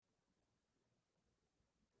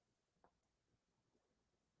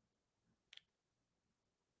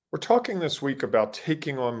We're talking this week about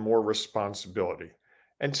taking on more responsibility.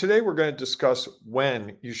 And today we're going to discuss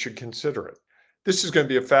when you should consider it. This is going to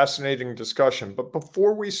be a fascinating discussion. But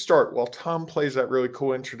before we start, while Tom plays that really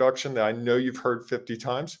cool introduction that I know you've heard 50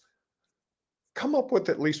 times, come up with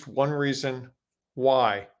at least one reason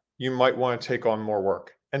why you might want to take on more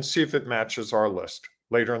work and see if it matches our list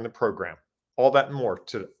later in the program. All that and more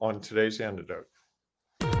on today's Antidote.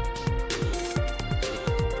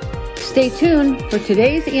 Stay tuned for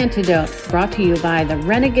today's Antidote, brought to you by the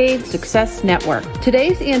Renegade Success Network.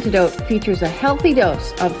 Today's Antidote features a healthy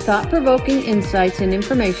dose of thought-provoking insights and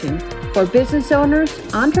information for business owners,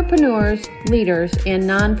 entrepreneurs, leaders, and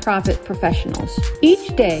nonprofit professionals.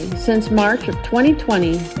 Each day since March of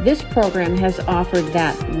 2020, this program has offered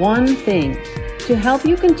that one thing to help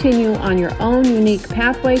you continue on your own unique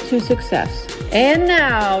pathway to success. And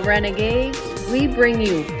now, Renegades, we bring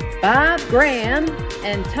you Bob Graham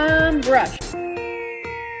and Tom Brush.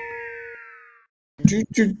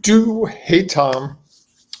 Hey, Tom.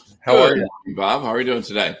 How are you? Bob, how are you doing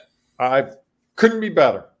today? I couldn't be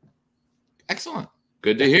better. Excellent.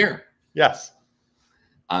 Good to hear. Yes.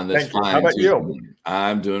 On this Thank you. How about you? Morning.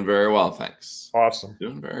 I'm doing very well, thanks. Awesome.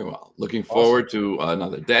 Doing very well. Looking forward to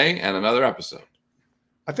another day and another episode.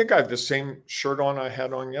 I think I have the same shirt on I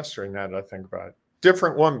had on yesterday now that I think about it.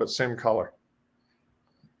 Different one, but same color.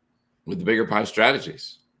 With the Bigger Pie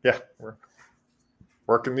Strategies. Yeah, we're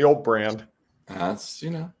working the old brand. That's,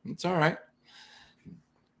 it's all right.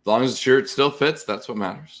 As long as the shirt still fits, that's what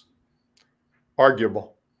matters.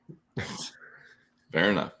 Arguable. Fair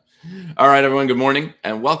enough. All right, everyone, good morning,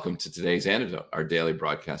 and welcome to today's Antidote, our daily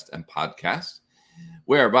broadcast and podcast,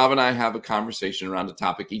 where Bob and I have a conversation around a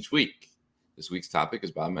topic each week. This week's topic, as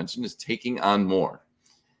Bob mentioned, is taking on more.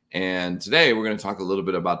 And today we're going to talk a little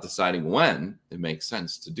bit about deciding when it makes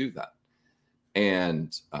sense to do that.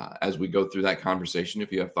 And as we go through that conversation,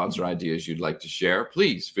 if you have thoughts or ideas you'd like to share,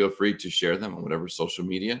 please feel free to share them on whatever social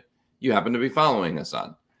media you happen to be following us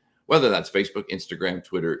on, whether that's Facebook, Instagram,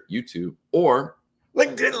 Twitter, YouTube, or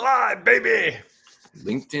LinkedIn Live, baby.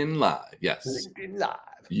 LinkedIn Live, yes. LinkedIn Live.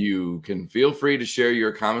 You can feel free to share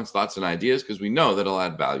your comments, thoughts, and ideas because we know that'll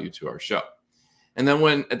add value to our show. And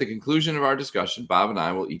then at the conclusion of our discussion, Bob and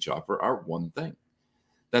I will each offer our one thing.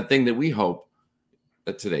 That thing that we hope,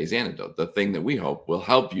 that today's antidote, the thing that we hope will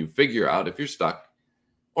help you figure out if you're stuck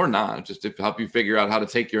or not, just to help you figure out how to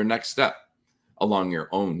take your next step along your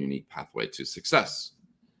own unique pathway to success.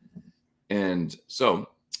 And so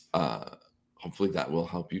hopefully that will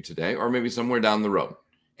help you today or maybe somewhere down the road.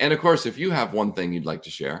 And of course, if you have one thing you'd like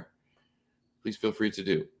to share, please feel free to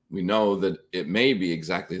do. We know that it may be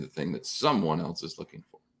exactly the thing that someone else is looking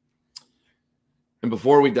for. And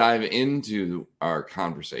before we dive into our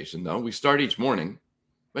conversation, though, we start each morning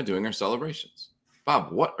by doing our celebrations.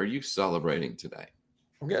 Bob, what are you celebrating today?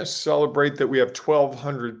 I'm going to celebrate that we have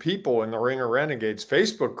 1,200 people in the Ring of Renegades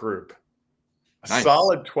Facebook group. A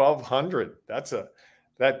solid 1,200. That's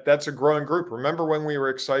a growing group. Remember when we were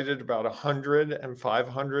excited about 100 and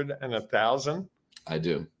 500 and 1,000? I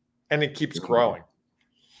do. And it keeps growing.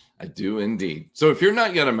 I do indeed. So if you're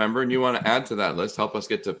not yet a member and you want to add to that list, help us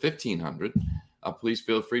get to 1,500, please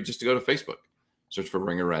feel free just to go to Facebook, search for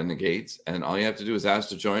Ring of Renegades, and all you have to do is ask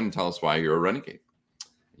to join and tell us why you're a renegade.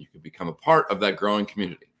 You can become a part of that growing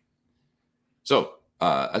community. So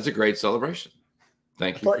that's a great celebration.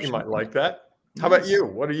 Thank you. I thought you might like that. How about you?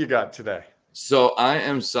 What do you got today? So I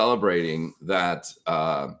am celebrating that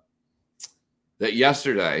that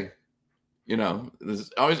yesterday, this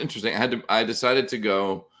is always interesting. I decided to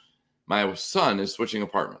go. My son is switching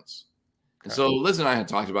apartments. And so Liz and I had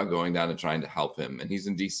talked about going down and trying to help him. And he's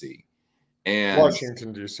in D.C. and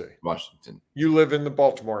Washington, D.C. Washington. You live in the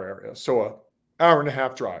Baltimore area. So an hour and a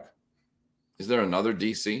half drive. Is there another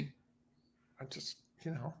D.C.? I just,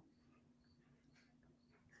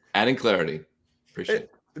 Adding clarity. Appreciate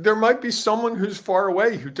it. There might be someone who's far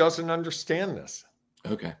away who doesn't understand this.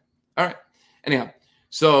 Okay. All right. Anyhow,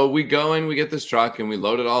 so we go and we get this truck and we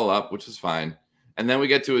load it all up, which is fine. And then we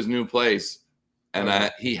get to his new place,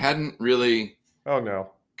 and he hadn't really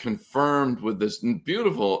confirmed with this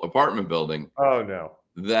beautiful apartment building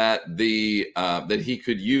that that he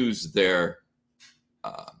could use their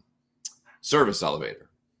service elevator.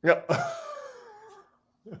 Yep.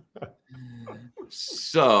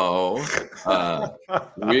 So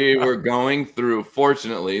we were going through.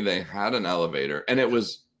 Fortunately, they had an elevator, and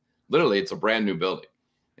it's a brand new building,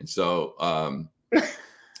 and so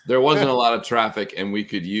there wasn't a lot of traffic, and we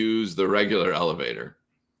could use the regular elevator.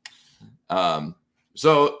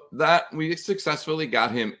 So that we successfully got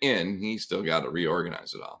him in. He still got to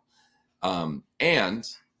reorganize it all. And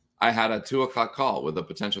I had a 2:00 call with a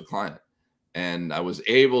potential client And I was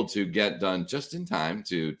able to get done just in time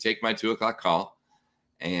to take my 2:00 call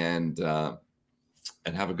and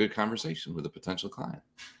have a good conversation with a potential client.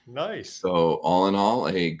 Nice. So all in all,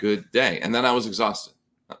 a good day. And then I was exhausted.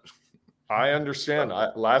 I understand.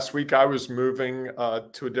 Last week I was moving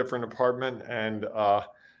to a different apartment, and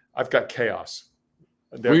I've got chaos.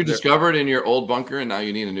 Were you discovered in your old bunker and now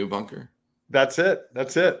you need a new bunker? That's it.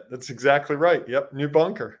 That's exactly right. Yep. New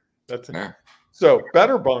bunker. That's it. Yeah. So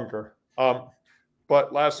better bunker.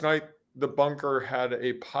 But last night the bunker had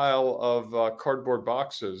a pile of cardboard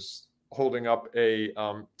boxes holding up a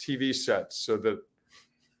TV set so that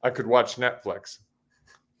I could watch Netflix.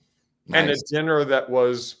 Nice. And a dinner that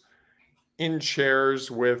was in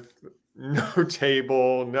chairs with no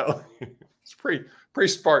table. No, it's pretty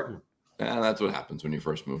Spartan. Yeah, that's what happens when you're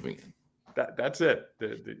first moving in. That's it.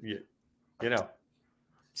 You know.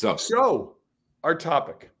 So our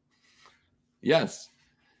topic. Yes.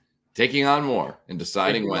 Taking on more and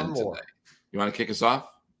deciding when today. You want to kick us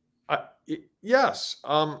off? Yes.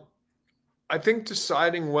 I think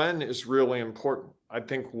deciding when is really important. I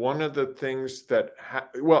think one of the things that,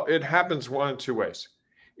 it happens one of two ways.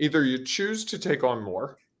 Either you choose to take on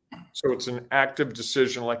more. So it's an active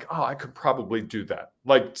decision like, oh, I could probably do that.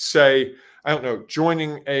 Like, say, I don't know,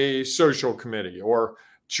 joining a social committee or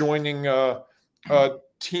joining a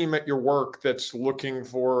team at your work that's looking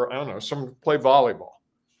for, I don't know, someone to play volleyball.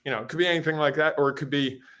 It could be anything like that. Or it could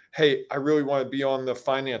be, hey, I really want to be on the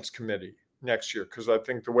finance committee next year because I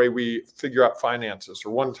think the way we figure out finances.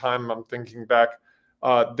 Or one time I'm thinking back,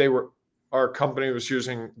 our company was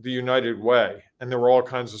using the United Way, and there were all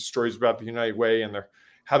kinds of stories about the United Way and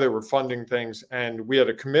how they were funding things. And we had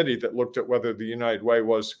a committee that looked at whether the United Way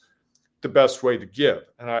was the best way to give.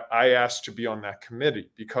 And I asked to be on that committee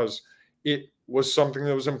because it was something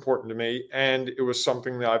that was important to me, and it was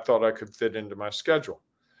something that I thought I could fit into my schedule.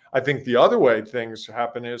 I think the other way things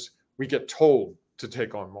happen is we get told to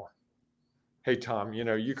take on more. Hey, Tom,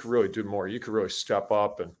 you could really do more. You could really step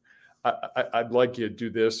up, and I'd like you to do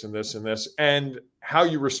this and this and this. And how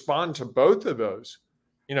you respond to both of those,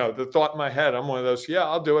 the thought in my head, I'm one of those, yeah,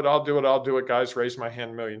 I'll do it, guys, raise my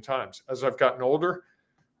hand a million times. As I've gotten older,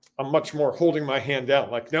 I'm much more holding my hand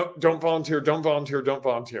down, like, no, don't volunteer.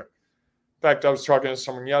 In fact, I was talking to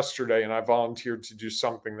someone yesterday, and I volunteered to do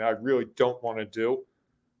something that I really don't want to do,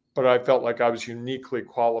 but I felt like I was uniquely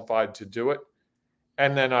qualified to do it.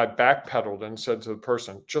 And then I backpedaled and said to the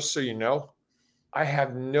person, just so you know, I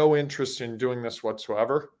have no interest in doing this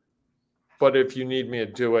whatsoever, but if you need me to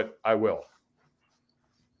do it, I will.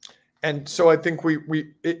 And so I think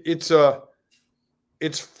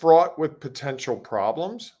it's fraught with potential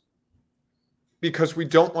problems because we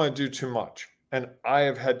don't want to do too much. And I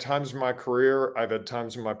have had times in my career, I've had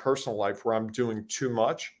times in my personal life where I'm doing too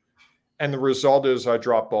much. And the result is I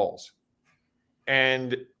drop balls.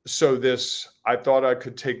 And so I thought I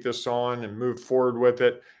could take this on and move forward with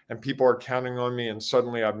it, and people are counting on me, and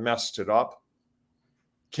suddenly I've messed it up,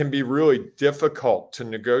 can be really difficult to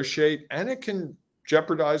negotiate, and it can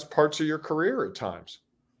jeopardize parts of your career at times.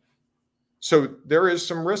 So there is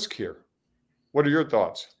some risk here. What are your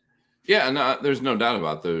thoughts? Yeah, no, there's no doubt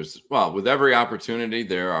about with every opportunity,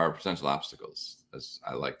 there are potential obstacles, as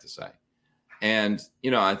I like to say. And,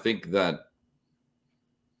 I think that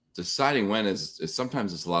deciding when is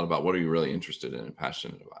sometimes it's a lot about what are you really interested in and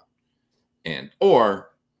passionate about.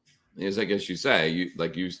 Or as I guess you say,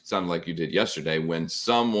 you sound like you did yesterday, when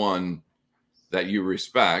someone that you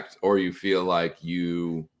respect or you feel like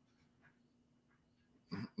you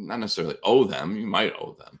not necessarily owe them, you might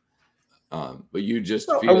owe them, but you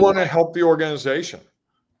just feel I want to help the organization.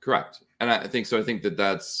 Correct. And I think so. I think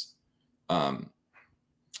that's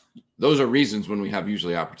those are reasons when we have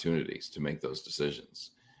usually opportunities to make those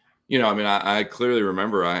decisions. I clearly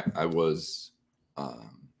remember I was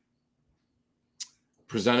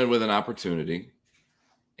presented with an opportunity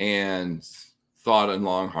and thought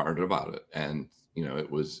long and hard about it. And, it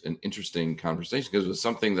was an interesting conversation because it was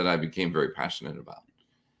something that I became very passionate about.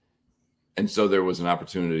 And so there was an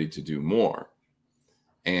opportunity to do more.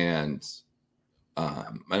 And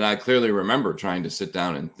I clearly remember trying to sit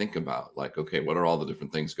down and think about, like, okay, what are all the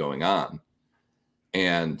different things going on?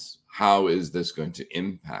 And how is this going to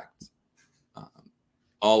impact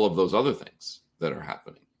all of those other things that are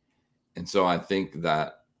happening? And so I think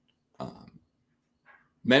that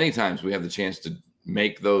many times we have the chance to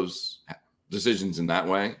make those decisions in that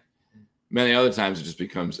way. Many other times it just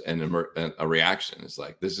becomes a reaction. It's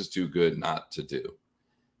like, this is too good not to do.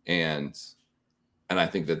 And I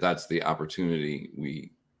think that that's the opportunity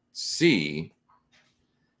we see.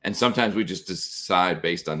 And sometimes we just decide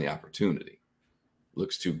based on the opportunity.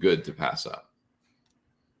 Looks too good to pass up.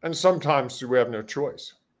 And sometimes we have no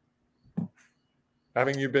choice.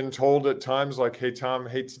 Haven't you been told at times like, hey, Tom,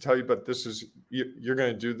 hate to tell you, but this is, you're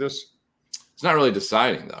going to do this? It's not really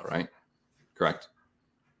deciding though, right? Correct.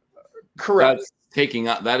 Correct.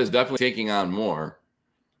 That is definitely taking on more.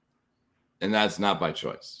 And that's not by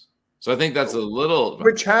choice. So I think that's a little.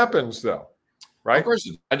 Which happens though, right? Of course.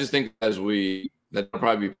 I just think that'll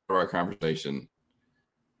probably be part of our conversation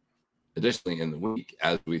additionally in the week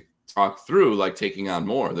as we talk through like taking on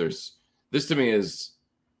more. This to me is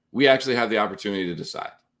we actually have the opportunity to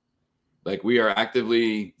decide. Like we are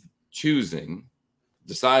actively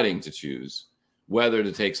deciding to choose whether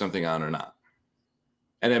to take something on or not.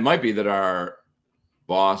 And it might be that our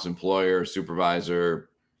boss, employer, supervisor,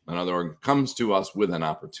 another org comes to us with an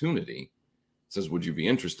opportunity, says, would you be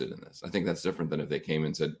interested in this? I think that's different than if they came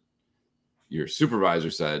and said, your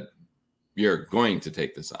supervisor said, you're going to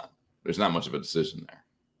take this on. There's not much of a decision there.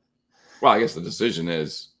 Well, I guess the decision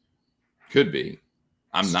could be,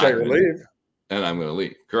 I'm not going to leave. And I'm going to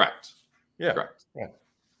leave. Correct. Yeah. Correct. Yeah.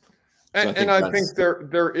 And I think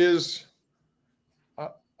there is,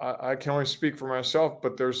 I can only speak for myself,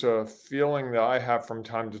 but there's a feeling that I have from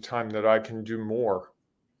time to time that I can do more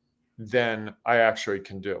than I actually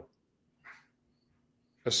can do.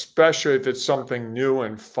 Especially if it's something new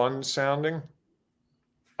and fun sounding.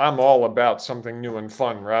 I'm all about something new and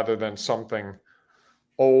fun rather than something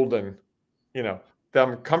old and, that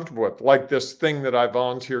I'm comfortable with. Like this thing that I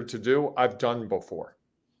volunteered to do, I've done before.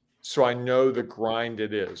 So I know the grind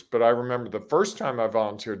it is. But I remember the first time I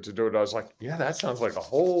volunteered to do it, I was like, yeah, that sounds like a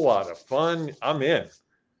whole lot of fun. I'm in.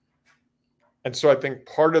 And so I think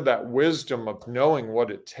part of that wisdom of knowing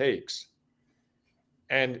what it takes,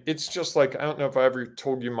 and it's just like, I don't know if I ever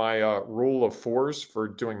told you my rule of 4s for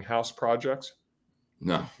doing house projects.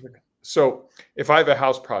 No. So if I have a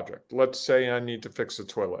house project, let's say I need to fix a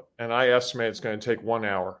toilet and I estimate it's going to take 1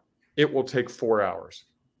 hour, it will take 4 hours,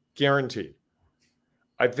 guaranteed.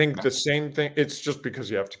 I think the same thing, it's just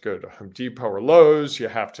because you have to go to Home Depot or Lowe's, you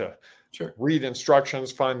have to read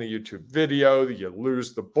instructions, find the YouTube video, you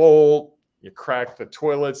lose the bolt, you crack the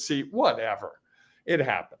toilet seat, whatever. It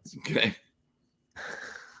happens. Okay.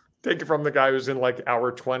 Take it from the guy who's in like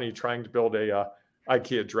hour 20 trying to build a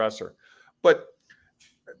IKEA dresser. But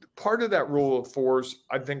part of that rule of 4s,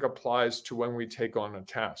 I think, applies to when we take on a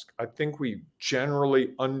task. I think we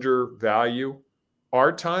generally undervalue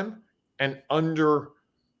our time and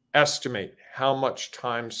underestimate how much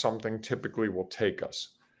time something typically will take us.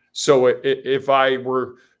 So if I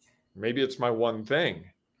were, maybe it's my one thing,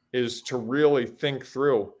 is to really think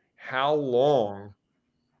through how long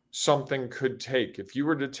something could take. If you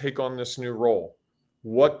were to take on this new role,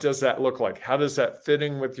 what does that look like? How does that fit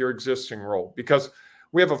in with your existing role? Because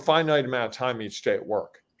we have a finite amount of time each day at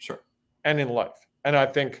work. Sure. And in life. And I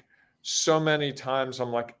think so many times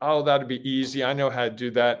I'm like, oh, that'd be easy. I know how to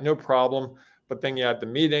do that. No problem. But then you had the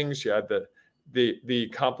meetings, you had the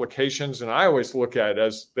complications. And I always look at it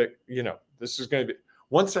as this is going to be,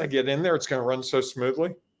 once I get in there, it's going to run so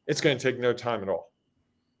smoothly. It's going to take no time at all.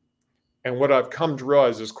 And what I've come to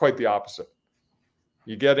realize is quite the opposite.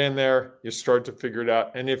 You get in there, you start to figure it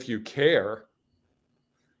out. And if you care,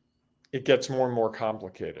 it gets more and more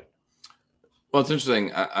complicated. Well, it's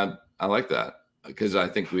interesting. I like that because I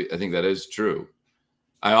think that is true.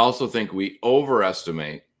 I also think we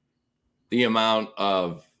overestimate the amount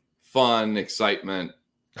of fun, excitement,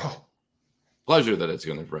 pleasure that it's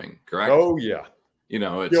going to bring. Correct? Oh yeah.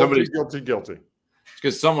 It's guilty.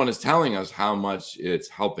 Because someone is telling us how much it's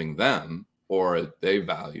helping them or they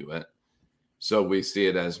value it. So we see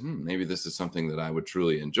it as maybe this is something that I would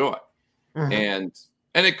truly enjoy. Mm-hmm.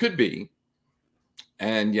 And it could be.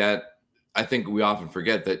 And yet I think we often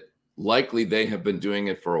forget that likely they have been doing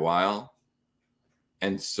it for a while.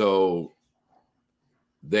 And so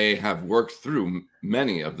they have worked through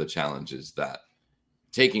many of the challenges that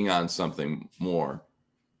taking on something more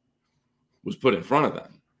was put in front of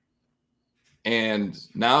them. And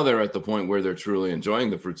now they're at the point where they're truly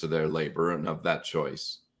enjoying the fruits of their labor and of that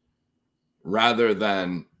choice, rather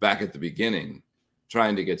than back at the beginning,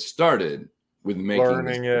 trying to get started with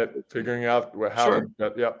learning it, figuring out how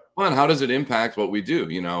to, Well, and how does it impact what we do?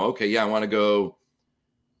 I want to go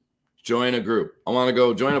join a group. I want to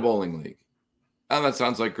go join a bowling league. Oh, that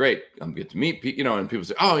sounds like great. I'm get to meet people, and people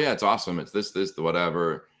say, oh yeah, it's awesome. It's this, the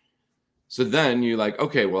whatever. So then you're like,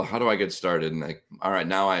 okay, well, how do I get started? And like, all right,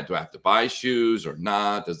 now do I have to buy shoes or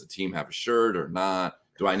not? Does the team have a shirt or not?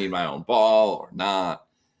 Do I need my own ball or not?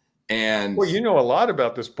 And well, you know a lot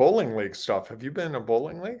about this bowling league stuff. Have you been in a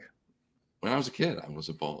bowling league? When I was a kid, I was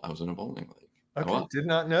in a bowling league. Okay, did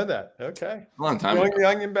not know that. Okay, a long time ago. The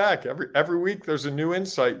onion back every week. There's a new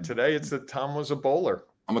insight. Today, it's that Tom was a bowler.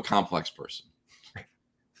 I'm a complex person.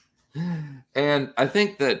 And I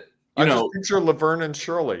think that, I just picture Laverne and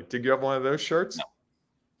Shirley. Did you have one of those shirts?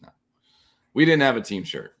 No. We didn't have a team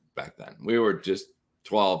shirt back then. We were just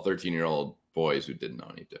 12, 13-year-old boys who didn't know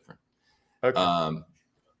any different. Okay.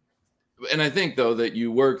 And I think, though, that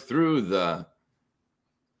you work through the,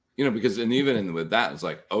 because, and even with that, it's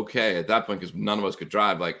like, okay, at that point, because none of us could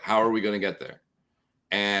drive, like, how are we going to get there?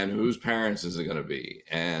 And whose parents is it going to be?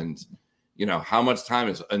 And, how much time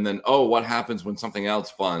is, and then, what happens when something else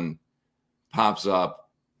fun pops up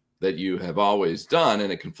that you have always done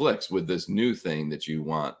and it conflicts with this new thing that you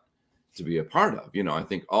want to be a part of? I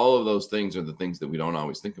think all of those things are the things that we don't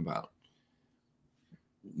always think about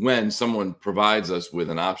when someone provides us with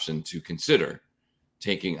an option to consider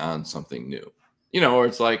taking on something new, or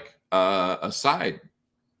it's like a side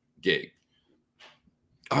gig.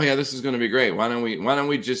 Oh yeah, this is going to be great. Why don't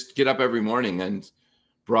we just get up every morning and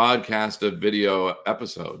broadcast a video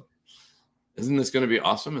episode? Isn't this going to be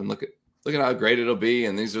awesome? And look at how great it'll be.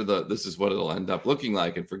 And this is what it'll end up looking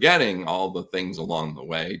like, and forgetting all the things along the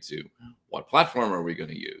way to what platform are we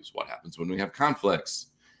going to use? What happens when we have conflicts?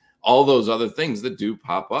 All those other things that do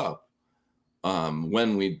pop up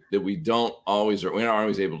when we don't always, or we're not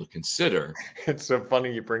always able to consider. It's so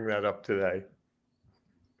funny you bring that up today.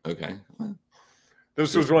 Okay.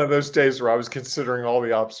 This was one of those days where I was considering all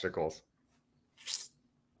the obstacles.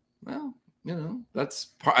 Well,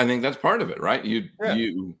 I think that's part of it, right?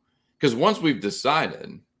 Because once we've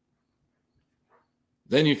decided,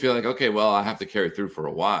 then you feel like, okay, well, I have to carry through for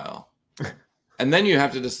a while. And then you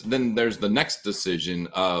have to then there's the next decision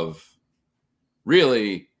of,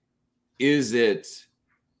 really, is it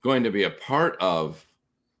going to be a part of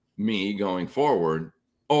me going forward,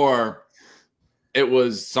 or it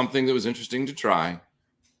was something that was interesting to try,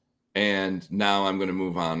 and now I'm going to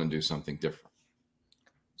move on and do something different?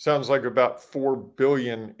 Sounds like about 4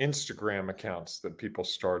 billion Instagram accounts that people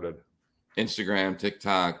started. Instagram,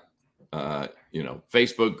 TikTok,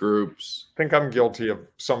 Facebook groups. I think I'm guilty of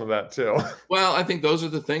some of that too. Well, I think those are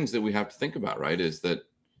the things that we have to think about, right? Is that,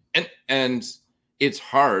 and it's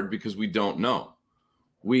hard because we don't know.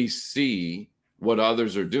 We see what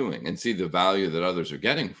others are doing and see the value that others are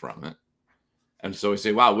getting from it. And so we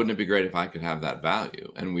say, wow, wouldn't it be great if I could have that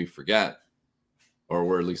value? And we forget, or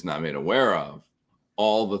we're at least not made aware of,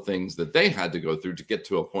 all the things that they had to go through to get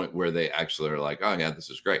to a point where they actually are like, oh yeah, this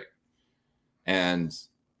is great. And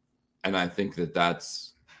I think that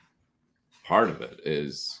that's part of it,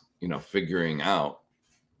 is, figuring out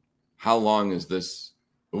how long is this,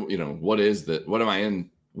 what is that? What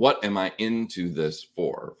am I into this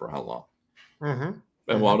for how long? Mm-hmm.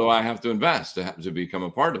 And what do I have to invest to become a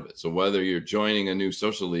part of it? So whether you're joining a new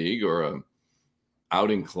social league or a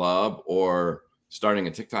outing club or starting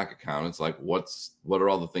a TikTok account, it's like, what are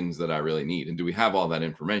all the things that I really need? And do we have all that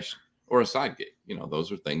information? Or a side gig?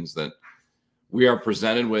 Those are things that we are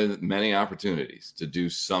presented with many opportunities to do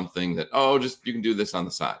something that, you can do this on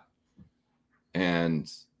the side.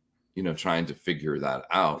 And, trying to figure that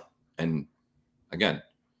out. And again,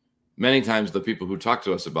 many times the people who talk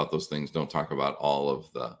to us about those things don't talk about all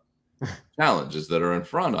of the challenges that are in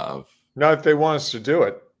front of. Not if they want us to do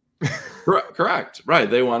it. Correct. Right.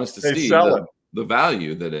 They want us to see the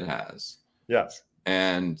value that it has. Yes.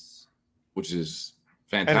 And which is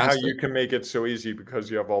fantastic. And how you can make it so easy because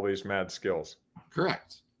you have all these mad skills.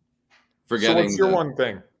 Correct. So what's your one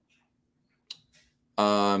thing?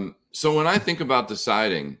 So when I think about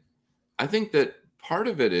deciding, I think that part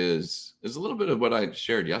of it is a little bit of what I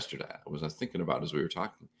shared yesterday. I was thinking about as we were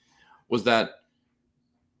talking, was that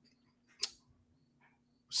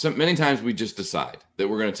so many times we just decide that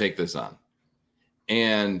we're going to take this on,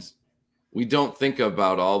 and we don't think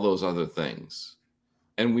about all those other things,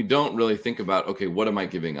 and we don't really think about, okay, what am I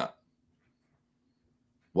giving up?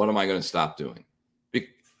 What am I going to stop doing?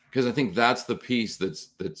 Because I think that's the piece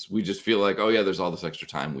that's we just feel like, oh yeah, there's all this extra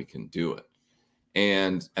time, we can do it.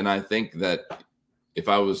 And I think that if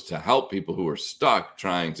I was to help people who are stuck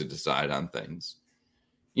trying to decide on things,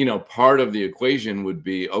 part of the equation would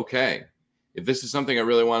be, okay, if this is something I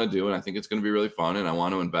really want to do, and I think it's going to be really fun, and I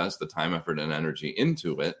want to invest the time, effort, and energy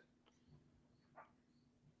into it,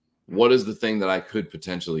 what is the thing that I could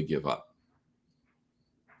potentially give up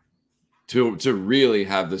to really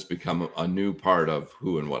have this become a new part of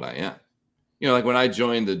who and what I am? Like when I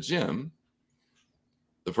joined the gym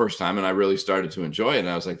the first time and I really started to enjoy it, and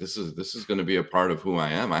I was like, this is going to be a part of who I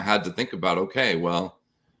am. I had to think about, okay, well,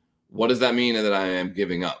 what does that mean that I am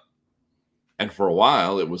giving up? And for a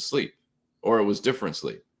while it was sleep, or it was different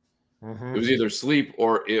sleep. Mm-hmm. It was either sleep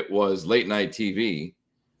or it was late night TV.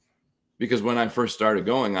 Because when I first started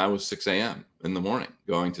going, I was 6 a.m. in the morning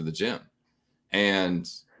going to the gym. And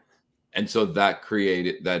so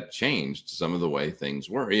that changed some of the way things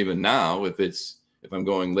were. Even now, if I'm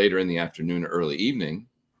going later in the afternoon or early evening,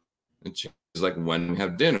 it changes like when we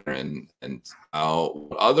have dinner and how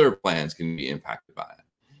other plans can be impacted by it.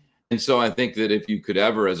 And so I think that if you could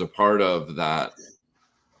ever, as a part of that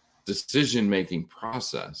decision-making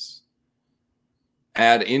process,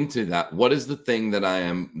 add into that, what is the thing that I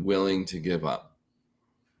am willing to give up?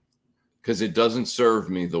 Because it doesn't serve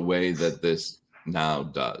me the way that this now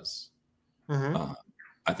does.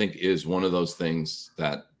 I think is one of those things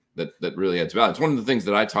that really adds value. It's one of the things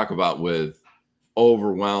that I talk about with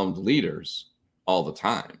overwhelmed leaders all the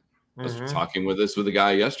time. I was talking with a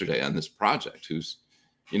guy yesterday on this project who's,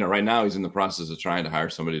 right now he's in the process of trying to hire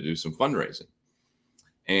somebody to do some fundraising.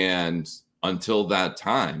 And until that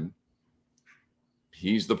time,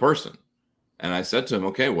 he's the person. And I said to him,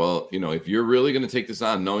 okay, well, if you're really going to take this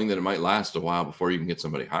on, knowing that it might last a while before you can get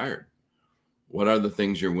somebody hired, what are the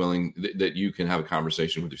things you're willing that you can have a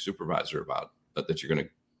conversation with your supervisor about that you're going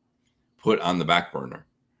to put on the back burner?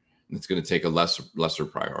 And it's going to take a lesser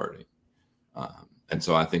priority. And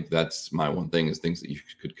so I think that's my one thing, is things that you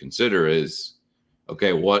could consider is,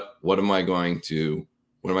 okay, what am I going to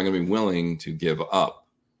be willing to give up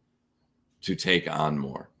to take on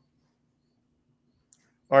more?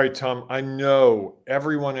 All right, Tom, I know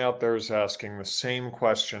everyone out there is asking the same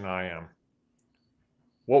question I am.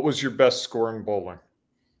 What was your best score in bowling?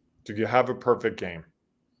 Did you have a perfect game?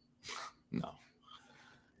 No.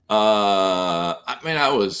 I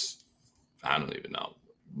don't even know,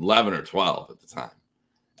 11 or 12 at the time.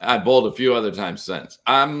 I bowled a few other times since.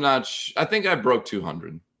 I'm not I think I broke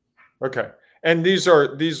 200. Okay. And these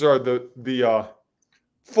are the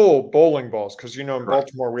full bowling balls, because in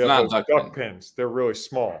Baltimore we have those duck pins. They're really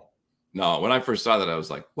small. No, when I first saw that, I was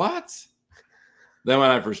like, what? Then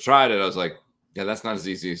when I first tried it, I was like, yeah, that's not as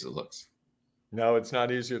easy as it looks. No, it's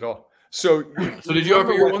not easy at all. So did you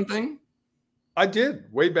offer your one thing? I did,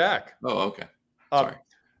 way back. Oh, okay. Sorry.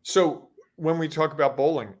 So when we talk about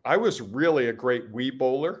bowling, I was really a great Wii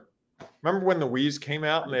bowler. Remember when the Wiis came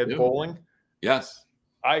out and they had bowling? Yes.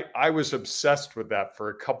 I was obsessed with that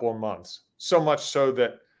for a couple of months. So much so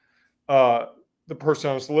that the person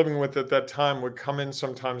I was living with at that time would come in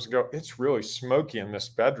sometimes and go, it's really smoky in this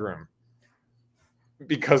bedroom,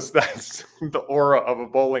 because that's the aura of a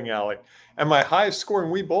bowling alley. And my highest score in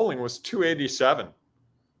Wii bowling was 287.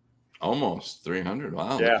 Almost 300.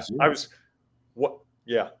 Wow.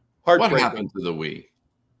 Yeah. What happened to the Wii?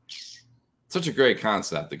 Such a great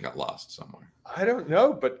concept that got lost somewhere. I don't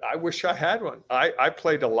know, but I wish I had one. I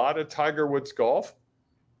played a lot of Tiger Woods golf.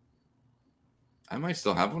 I might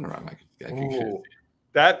still have one around. I could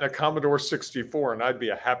that and a Commodore 64, and I'd be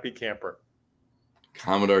a happy camper.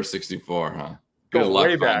 Commodore 64, huh? Go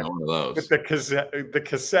way back one of those. with the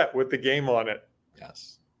cassette with the game on it.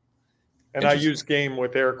 Yes. And I use game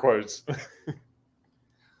with air quotes.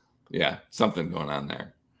 Yeah, something going on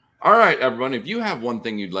there. All right, everyone. If you have one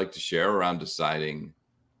thing you'd like to share around deciding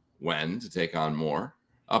when to take on more,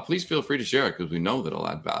 please feel free to share it, because we know that it'll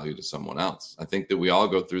add value to someone else. I think that we all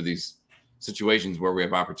go through these situations where we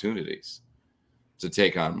have opportunities to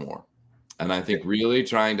take on more. And I think really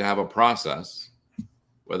trying to have a process,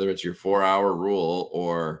 whether it's your 4-hour rule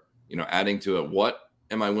or, adding to it, what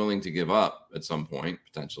am I willing to give up at some point,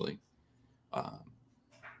 potentially?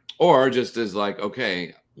 Or just as like,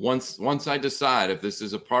 okay, once I decide if this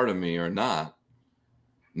is a part of me or not,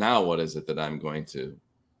 now what is it that I'm going to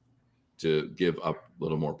give up a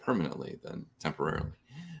little more permanently than temporarily?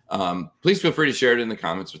 Please feel free to share it in the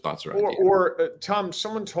comments or thoughts or ideas. Or Tom,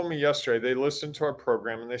 someone told me yesterday, they listened to our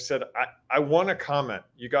program and they said, I want to comment.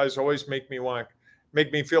 You guys always make me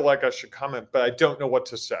feel like I should comment, but I don't know what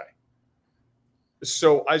to say.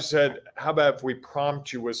 So I said, how about if we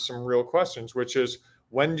prompt you with some real questions, which is,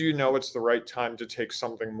 when do you know it's the right time to take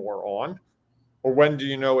something more on? Or when do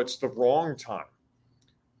you know it's the wrong time?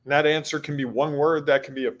 And that answer can be one word, that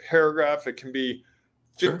can be a paragraph, it can be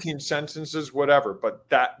 15 sentences, whatever. But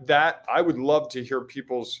that I would love to hear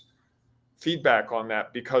people's feedback on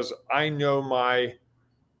that, because I know my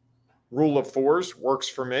rule of 4s works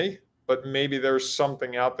for me, but maybe there's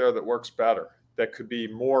something out there that works better, that could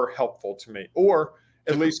be more helpful to me, or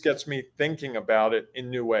at least gets me thinking about it in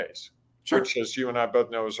new ways. Sure. Which, as you and I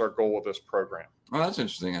both know, is our goal with this program. Well, that's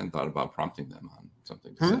interesting. I hadn't thought about prompting them on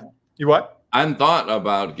something to say. You what? I hadn't thought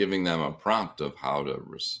about giving them a prompt of how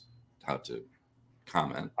to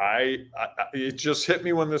comment. It just hit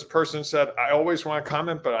me when this person said, I always want to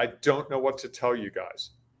comment, but I don't know what to tell you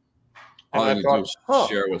guys. All I do is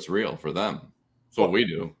share what's real for them. That's what we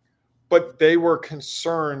do. But they were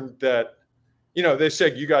concerned that, they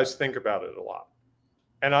said, you guys think about it a lot.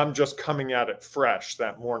 and I'm just coming at it fresh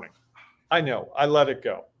that morning. I know, I let it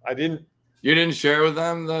go. You didn't share with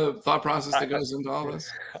them the thought process that goes into all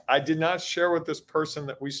this? I did not share with this person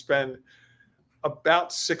that we spend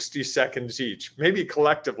about 60 seconds each, maybe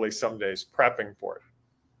collectively some days, prepping for it.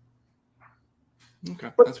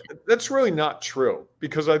 Okay. But that's really not true,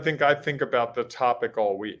 because I think about the topic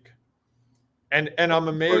all week. And I'm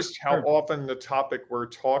amazed how often the topic we're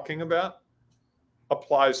talking about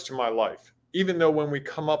applies to my life, even though when we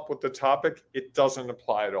come up with the topic, it doesn't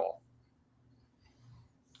apply at all.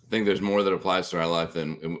 I think there's more that applies to our life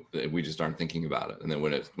than we just aren't thinking about it. And then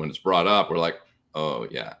when it's brought up, we're like, oh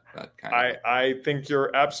yeah, that kind of. I think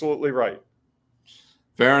you're absolutely right.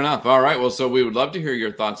 Fair enough. All right. Well, so we would love to hear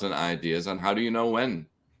your thoughts and ideas on how do you know when,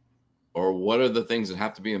 or what are the things that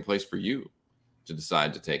have to be in place for you to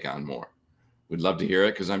decide to take on more. We'd love to hear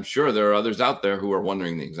it, because I'm sure there are others out there who are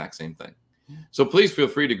wondering the exact same thing. So please feel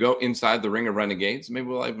free to go inside the Ring of Renegades. Maybe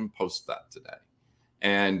we'll even post that today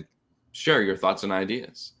and share your thoughts and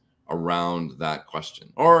ideas around that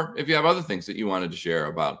question. Or if you have other things that you wanted to share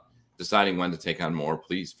about deciding when to take on more,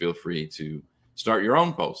 please feel free to start your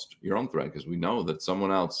own post, your own thread, because we know that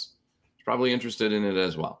someone else is probably interested in it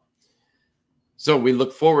as well. So we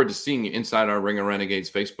look forward to seeing you inside our Ring of Renegades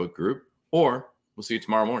Facebook group, or we'll see you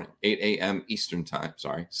tomorrow morning, 8 a.m. Eastern time,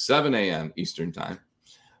 7 a.m. Eastern time,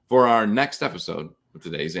 for our next episode of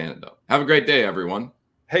Today's Antidote. Have a great day, everyone.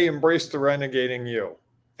 Hey, embrace the renegading you.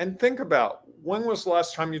 And think about, when was the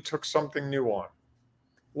last time you took something new on?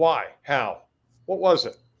 Why? How? What was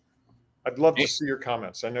it? I'd love to see your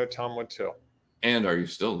comments. I know Tom would too. And are you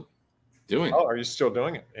still doing it? Oh, are you still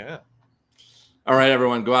doing it? Yeah. All right,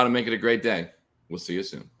 everyone, go out and make it a great day. We'll see you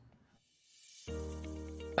soon.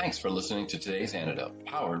 Thanks for listening to Today's Antidote,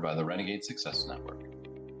 powered by the Renegade Success Network.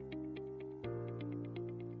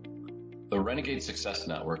 The Renegade Success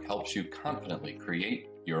Network helps you confidently create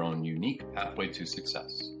your own unique pathway to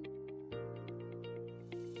success.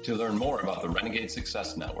 To learn more about the Renegade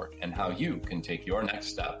Success Network and how you can take your next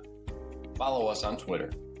step, follow us on Twitter,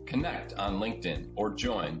 connect on LinkedIn, or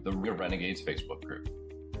join the Ring of Renegades Facebook group.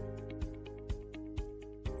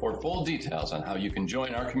 For full details on how you can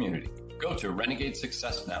join our community, go to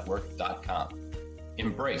renegadesuccessnetwork.com.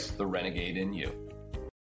 Embrace the renegade in you.